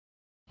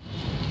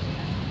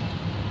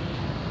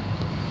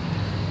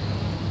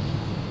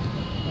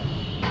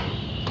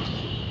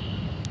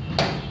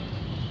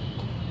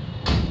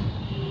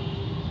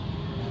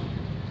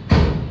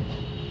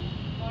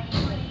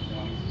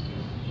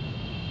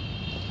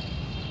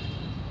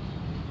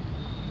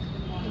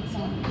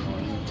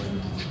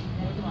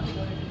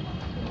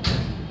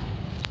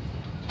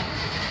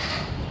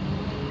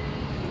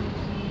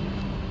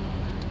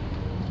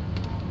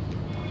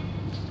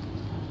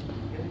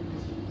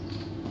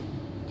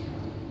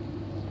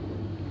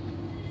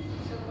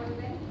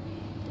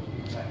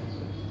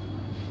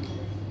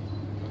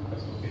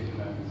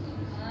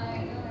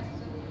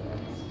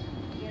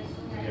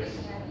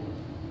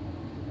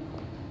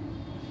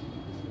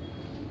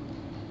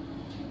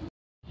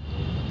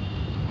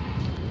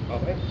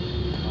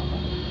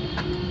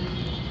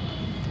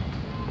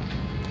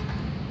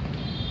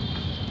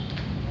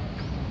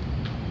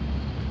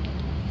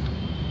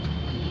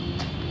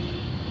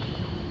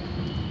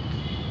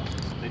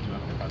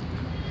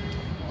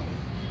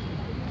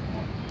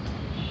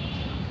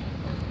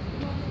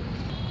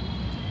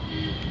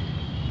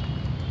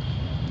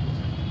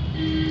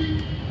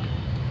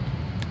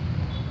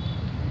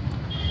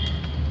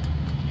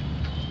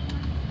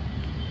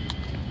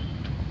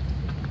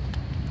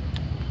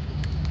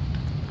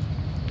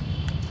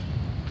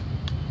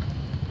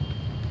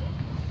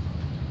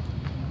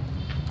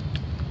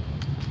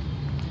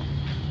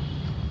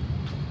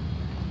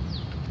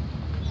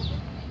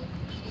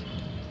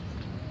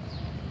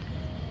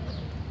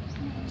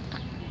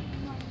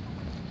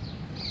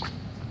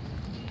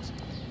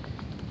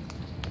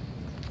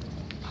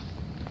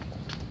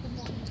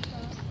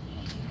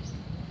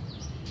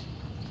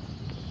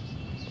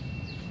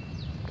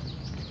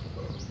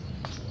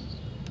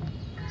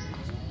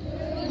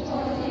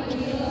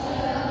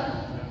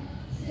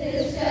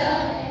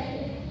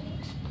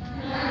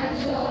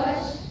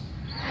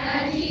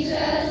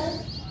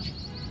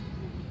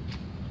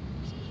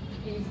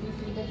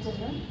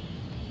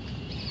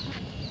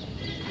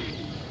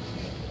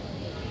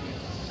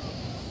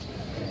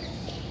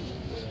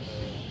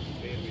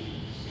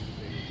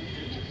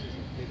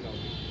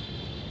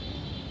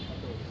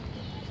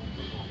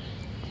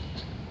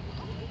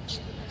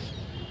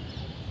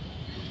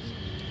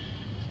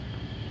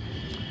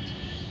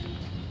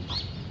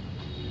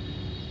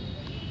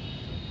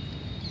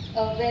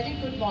A very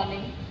good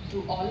morning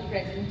to all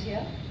present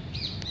here.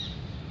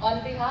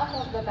 On behalf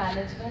of the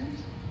management,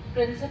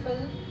 principal,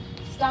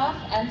 staff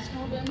and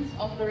students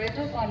of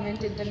Loreto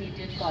Convent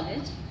Intermediate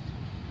College,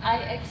 I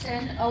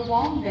extend a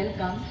warm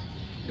welcome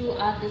to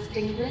our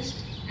distinguished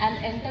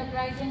and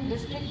enterprising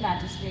District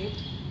Magistrate,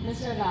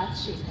 Mr. Raj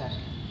Shekhar.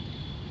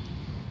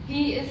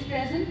 He is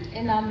present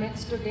in our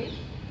midst today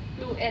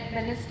to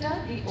administer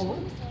the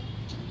oath.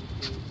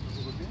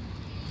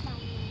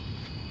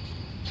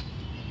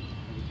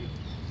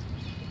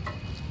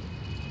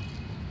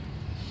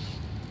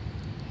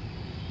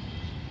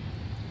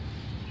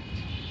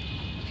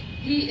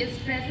 He is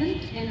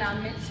present in our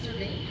midst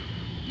today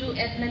to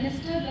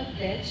administer the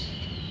pledge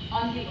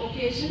on the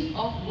occasion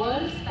of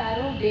World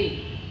Sparrow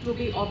Day to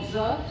be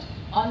observed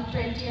on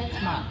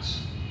 20th March.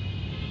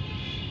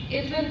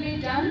 It will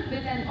be done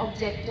with an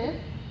objective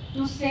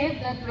to save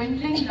the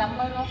dwindling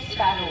number of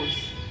sparrows,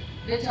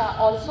 which are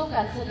also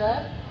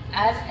considered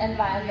as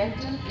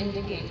environmental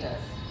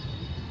indicators.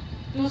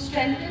 To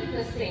strengthen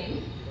the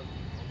same,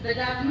 the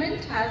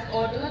government has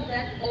ordered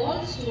that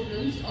all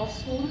students of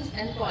schools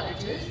and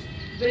colleges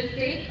will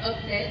take a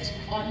pledge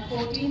on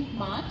 14th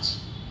March,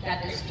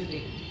 that is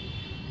today.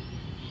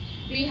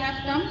 We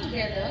have come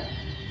together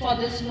for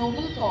this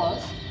noble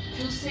cause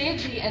to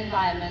save the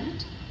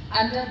environment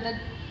under the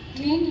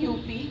Clean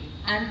U.P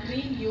and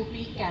Green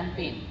U.P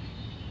campaign.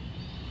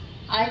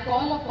 I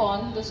call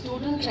upon the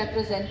student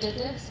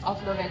representatives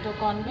of Loreto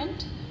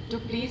Convent to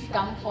please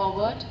come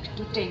forward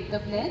to take the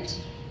pledge.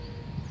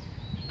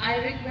 I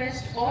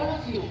request all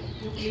of you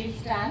to please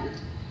stand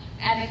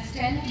and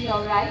extend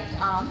your right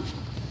arm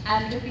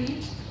and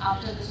repeat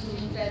after the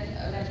student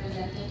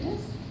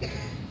representatives.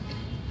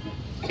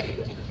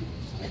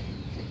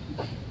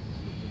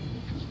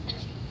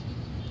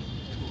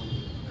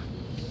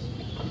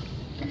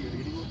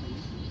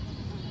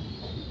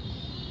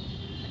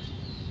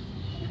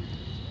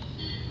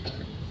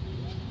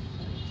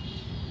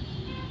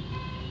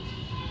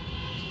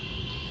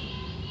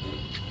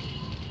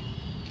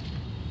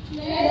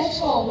 Pledge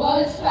for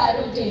World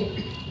Sparrow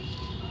Day.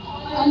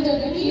 Under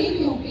the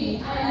Clean U.P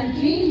and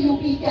Green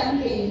U.P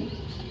campaign,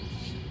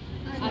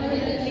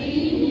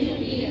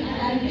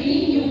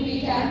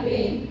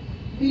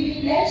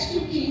 we pledge to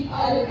keep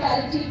our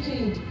locality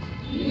clean.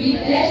 We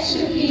pledge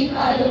to keep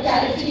our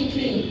locality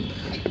clean.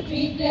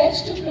 We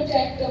pledge to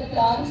protect the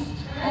plants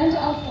and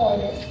our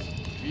forests.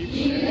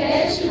 We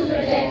pledge to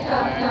protect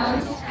our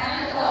plants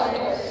and our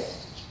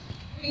forests.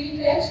 We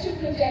pledge to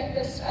protect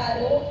the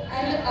sparrow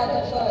and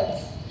other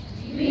birds.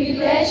 We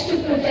pledge to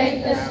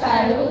protect the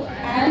sparrow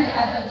and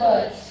other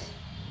birds.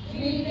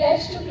 We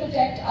pledge to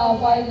protect our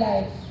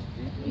wildlife.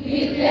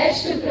 We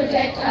pledge to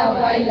protect our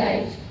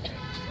wildlife.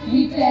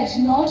 We pledge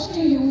not to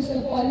use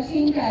the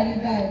polythene carry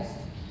bags.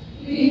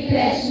 We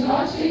pledge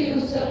not to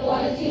use the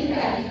polythene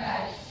carry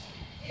bags.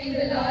 In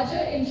the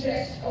larger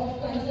interest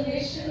of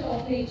conservation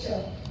of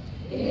nature.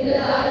 In the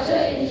larger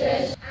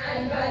interest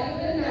and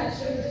valuable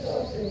natural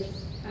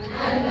resources.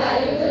 And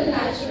valuable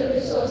natural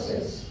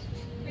resources.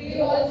 We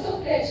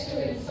also pledge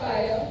to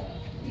inspire.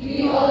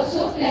 We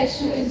also pledge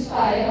to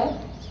inspire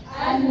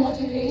and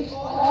motivate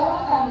all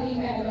our family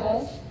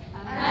members.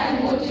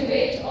 And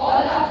motivate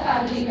all our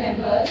family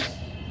members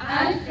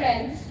and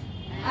friends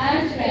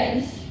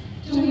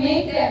to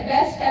make their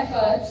best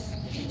efforts.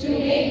 To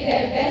make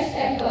their best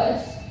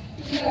efforts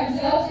to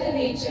conserve the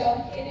nature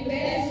in the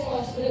best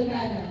possible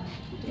manner.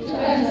 To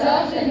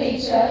conserve the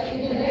nature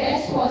in the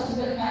best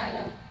possible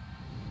manner.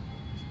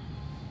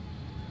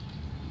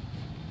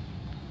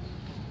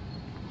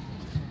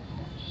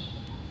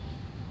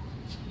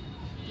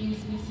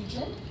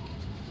 statement.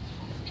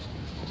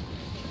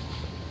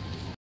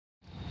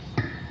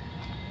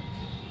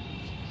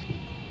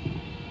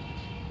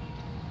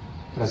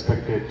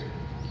 Respected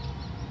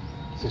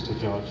Sister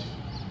George,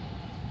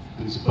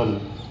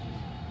 Principal,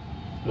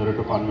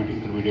 Loreto Convent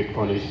Intermediate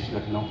College,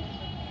 Lucknow,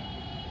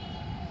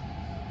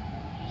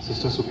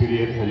 Sister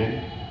Superior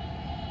Helen,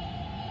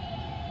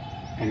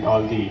 and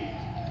all the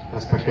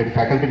respected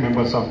faculty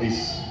members of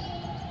this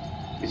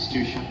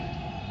institution,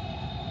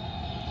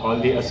 all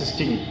the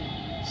assisting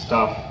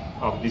staff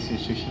of this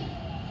institution,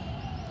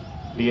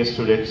 dear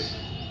students,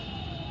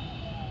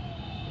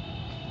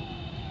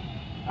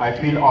 I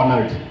feel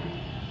honored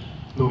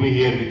to be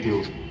here with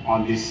you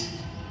on this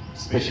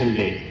special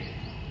day.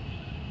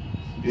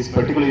 This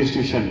particular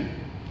institution,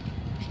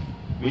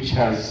 which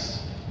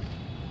has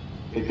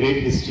a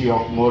great history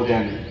of more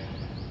than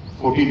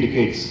 14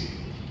 decades,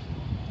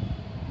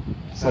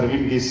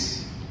 serving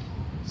this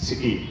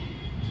city,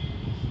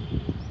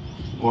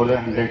 more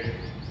than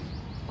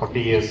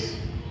 140 years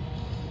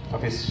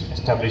of its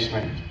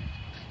establishment.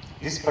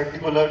 This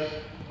particular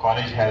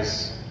college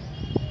has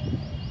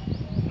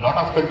a lot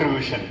of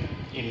contribution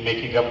in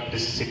making up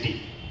this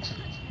city.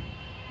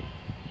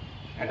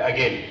 And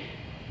again,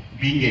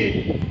 being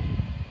a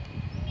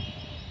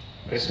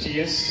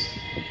prestigious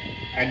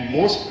and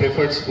most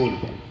preferred school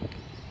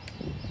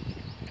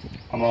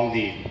among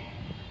the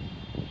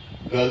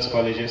girls'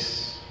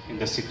 colleges in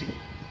the city,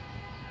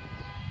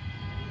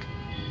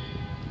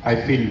 I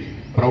feel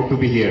proud to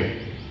be here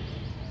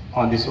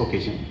on this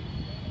occasion.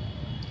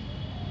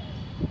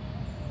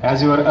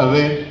 As you are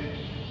aware,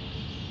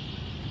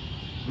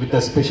 with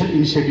the special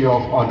initiative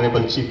of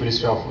Honorable Chief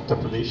Minister of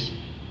Uttar Pradesh,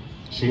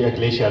 Shri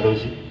Akhilesh Yadav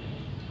ji,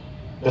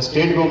 the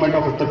state government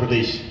of Uttar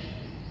Pradesh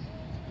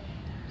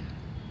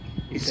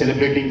is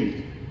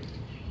celebrating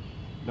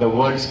the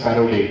World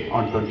Sparrow Day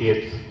on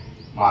 20th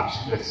March,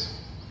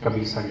 that's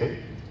coming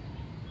Sunday.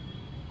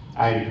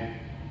 And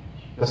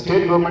the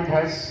state government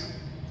has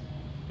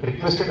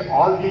requested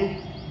all the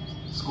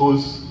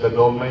schools, the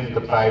government,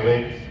 the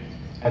private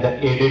and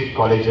the aided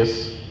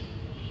colleges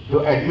to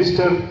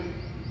administer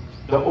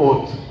the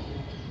oath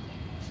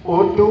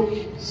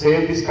to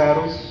save the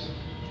sparrows,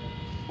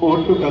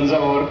 oath to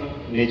conserve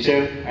our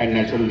nature and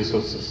natural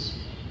resources.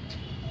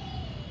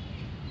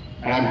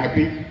 And I am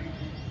happy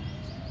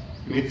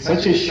with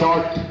such a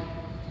short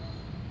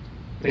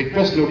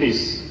request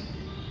notice,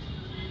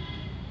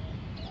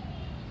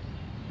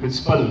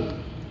 principal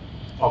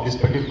of this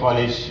particular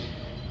college,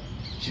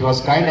 she was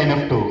kind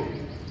enough to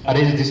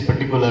arrange this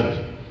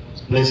particular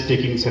pledge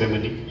taking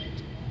ceremony.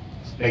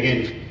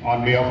 Again,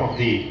 on behalf of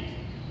the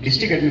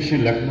District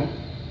Administration Lucknow,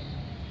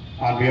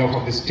 on behalf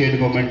of the State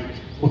Government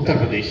Uttar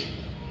Pradesh,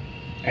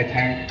 I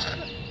thank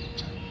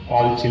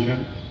all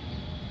children,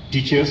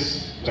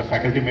 teachers, the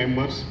faculty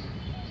members,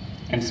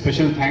 and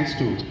special thanks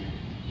to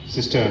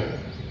Sister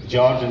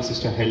George and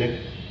Sister Helen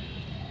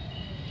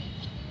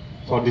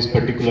for this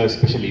particular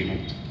special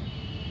event.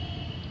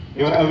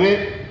 You are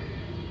aware,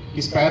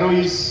 the sparrow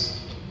is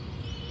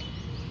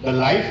the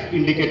life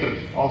indicator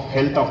of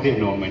health of the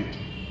environment.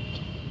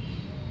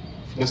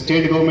 The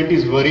state government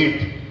is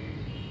worried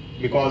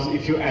because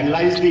if you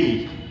analyze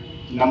the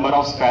number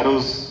of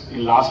sparrows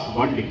in last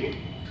 1 decade,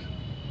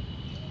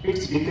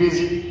 it's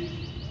decreasing,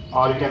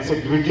 or you can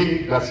say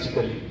dwindling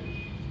drastically.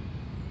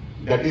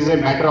 That is a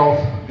matter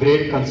of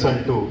great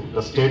concern to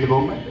the state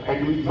government,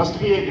 and it must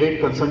be a great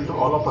concern to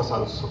all of us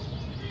also.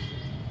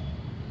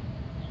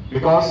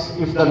 Because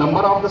if the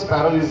number of the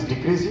sparrow is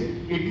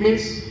decreasing, it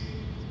means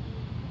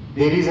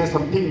there is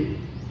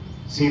something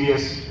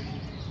serious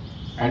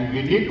and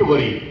we need to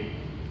worry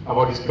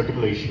about this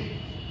particular issue.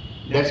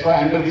 That's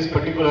why under this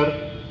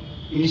particular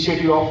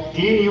initiative of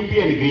Clean U.P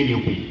and Green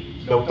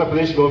U.P, the Uttar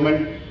Pradesh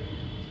government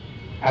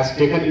has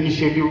taken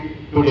initiative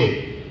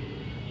today.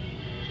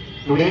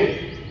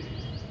 Today,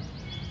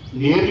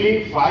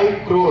 nearly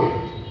 5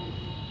 crore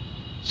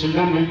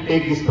children will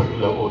take this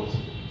particular oath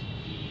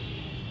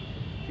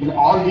in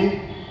all the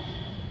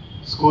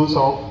schools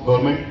of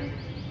government,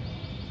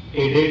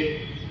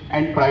 aided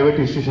and private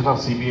institutions of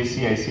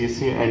CBSE,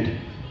 ICSE and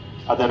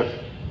other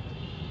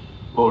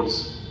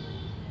boards.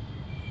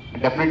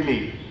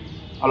 Definitely,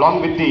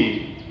 along with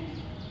the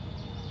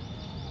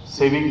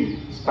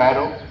saving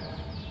sparrow,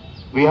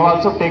 we have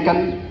also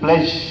taken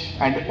pledge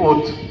and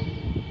oath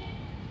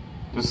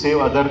to save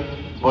other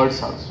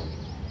birds also.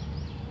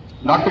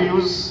 Not to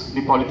use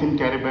the polythene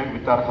carry bag,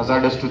 which are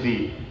hazardous to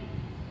the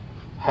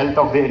health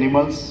of the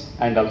animals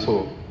and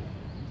also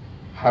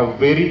have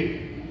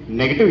very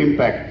negative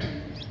impact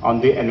on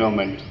the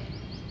environment.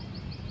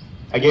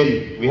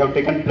 Again, we have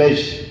taken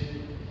pledge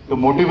to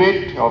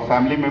motivate our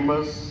family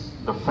members,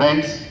 the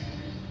friends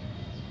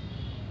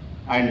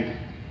and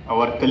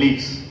our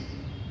colleagues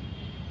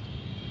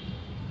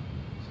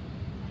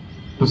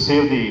to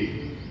save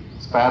the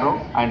sparrow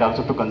and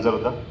also to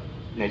conserve the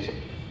nature.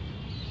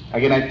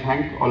 Again, I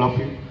thank all of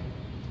you.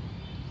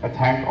 I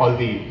thank all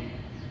the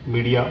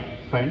media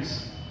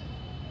friends.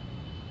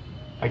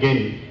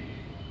 Again,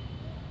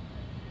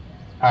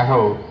 I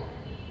have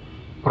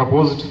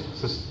proposed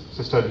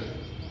Sister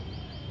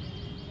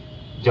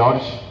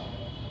George,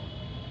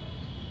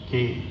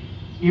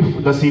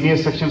 if the senior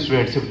section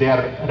students, if they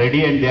are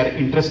ready and they are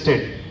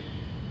interested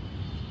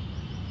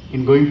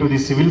in going to the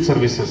civil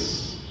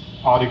services,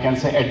 or you can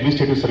say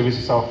administrative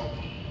services of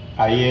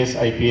IAS,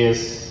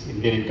 IPS,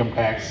 Indian income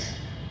tax,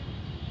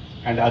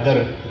 and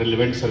other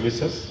relevant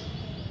services,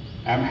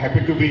 I am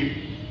happy to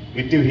be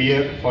with you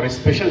here for a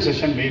special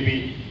session,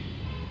 maybe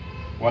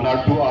 1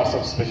 or 2 hours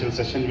of special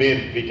session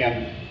where we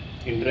can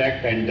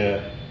interact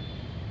and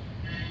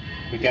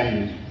we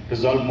can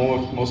resolve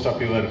most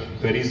of your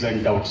queries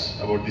and doubts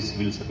about the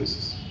civil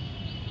services.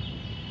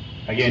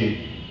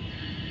 Again,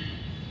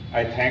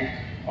 I thank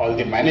all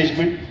the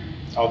management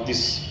of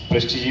this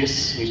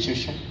prestigious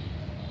institution,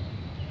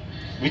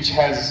 which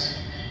has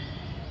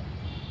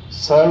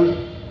served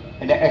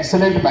in an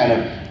excellent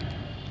manner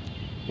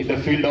in the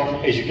field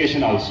of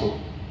education also,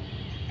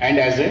 and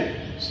as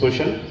a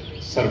social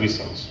service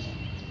also.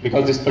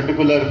 Because this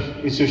particular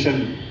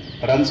institution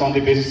runs on the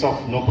basis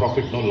of no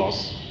profit, no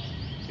loss.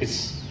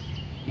 It's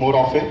more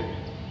of a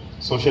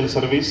social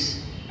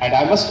service, and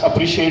I must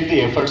appreciate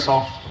the efforts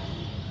of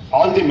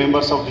all the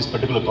members of this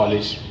particular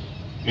college,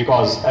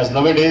 because as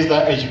nowadays the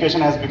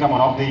education has become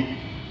one of the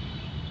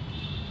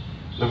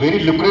very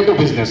lucrative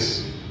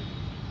business.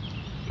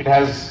 It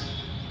has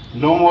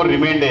no more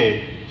remained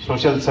a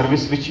social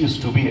service which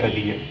used to be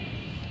earlier.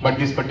 But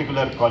this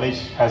particular college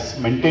has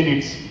maintained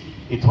its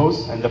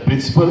ethos and the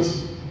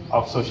principles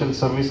of social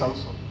service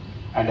also,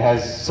 and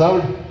has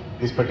served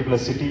this particular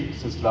city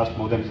since last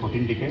more than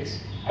 14 decades.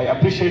 I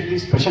appreciate the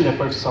special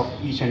efforts of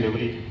each and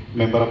every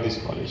member of this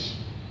college.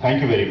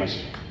 Thank you very much.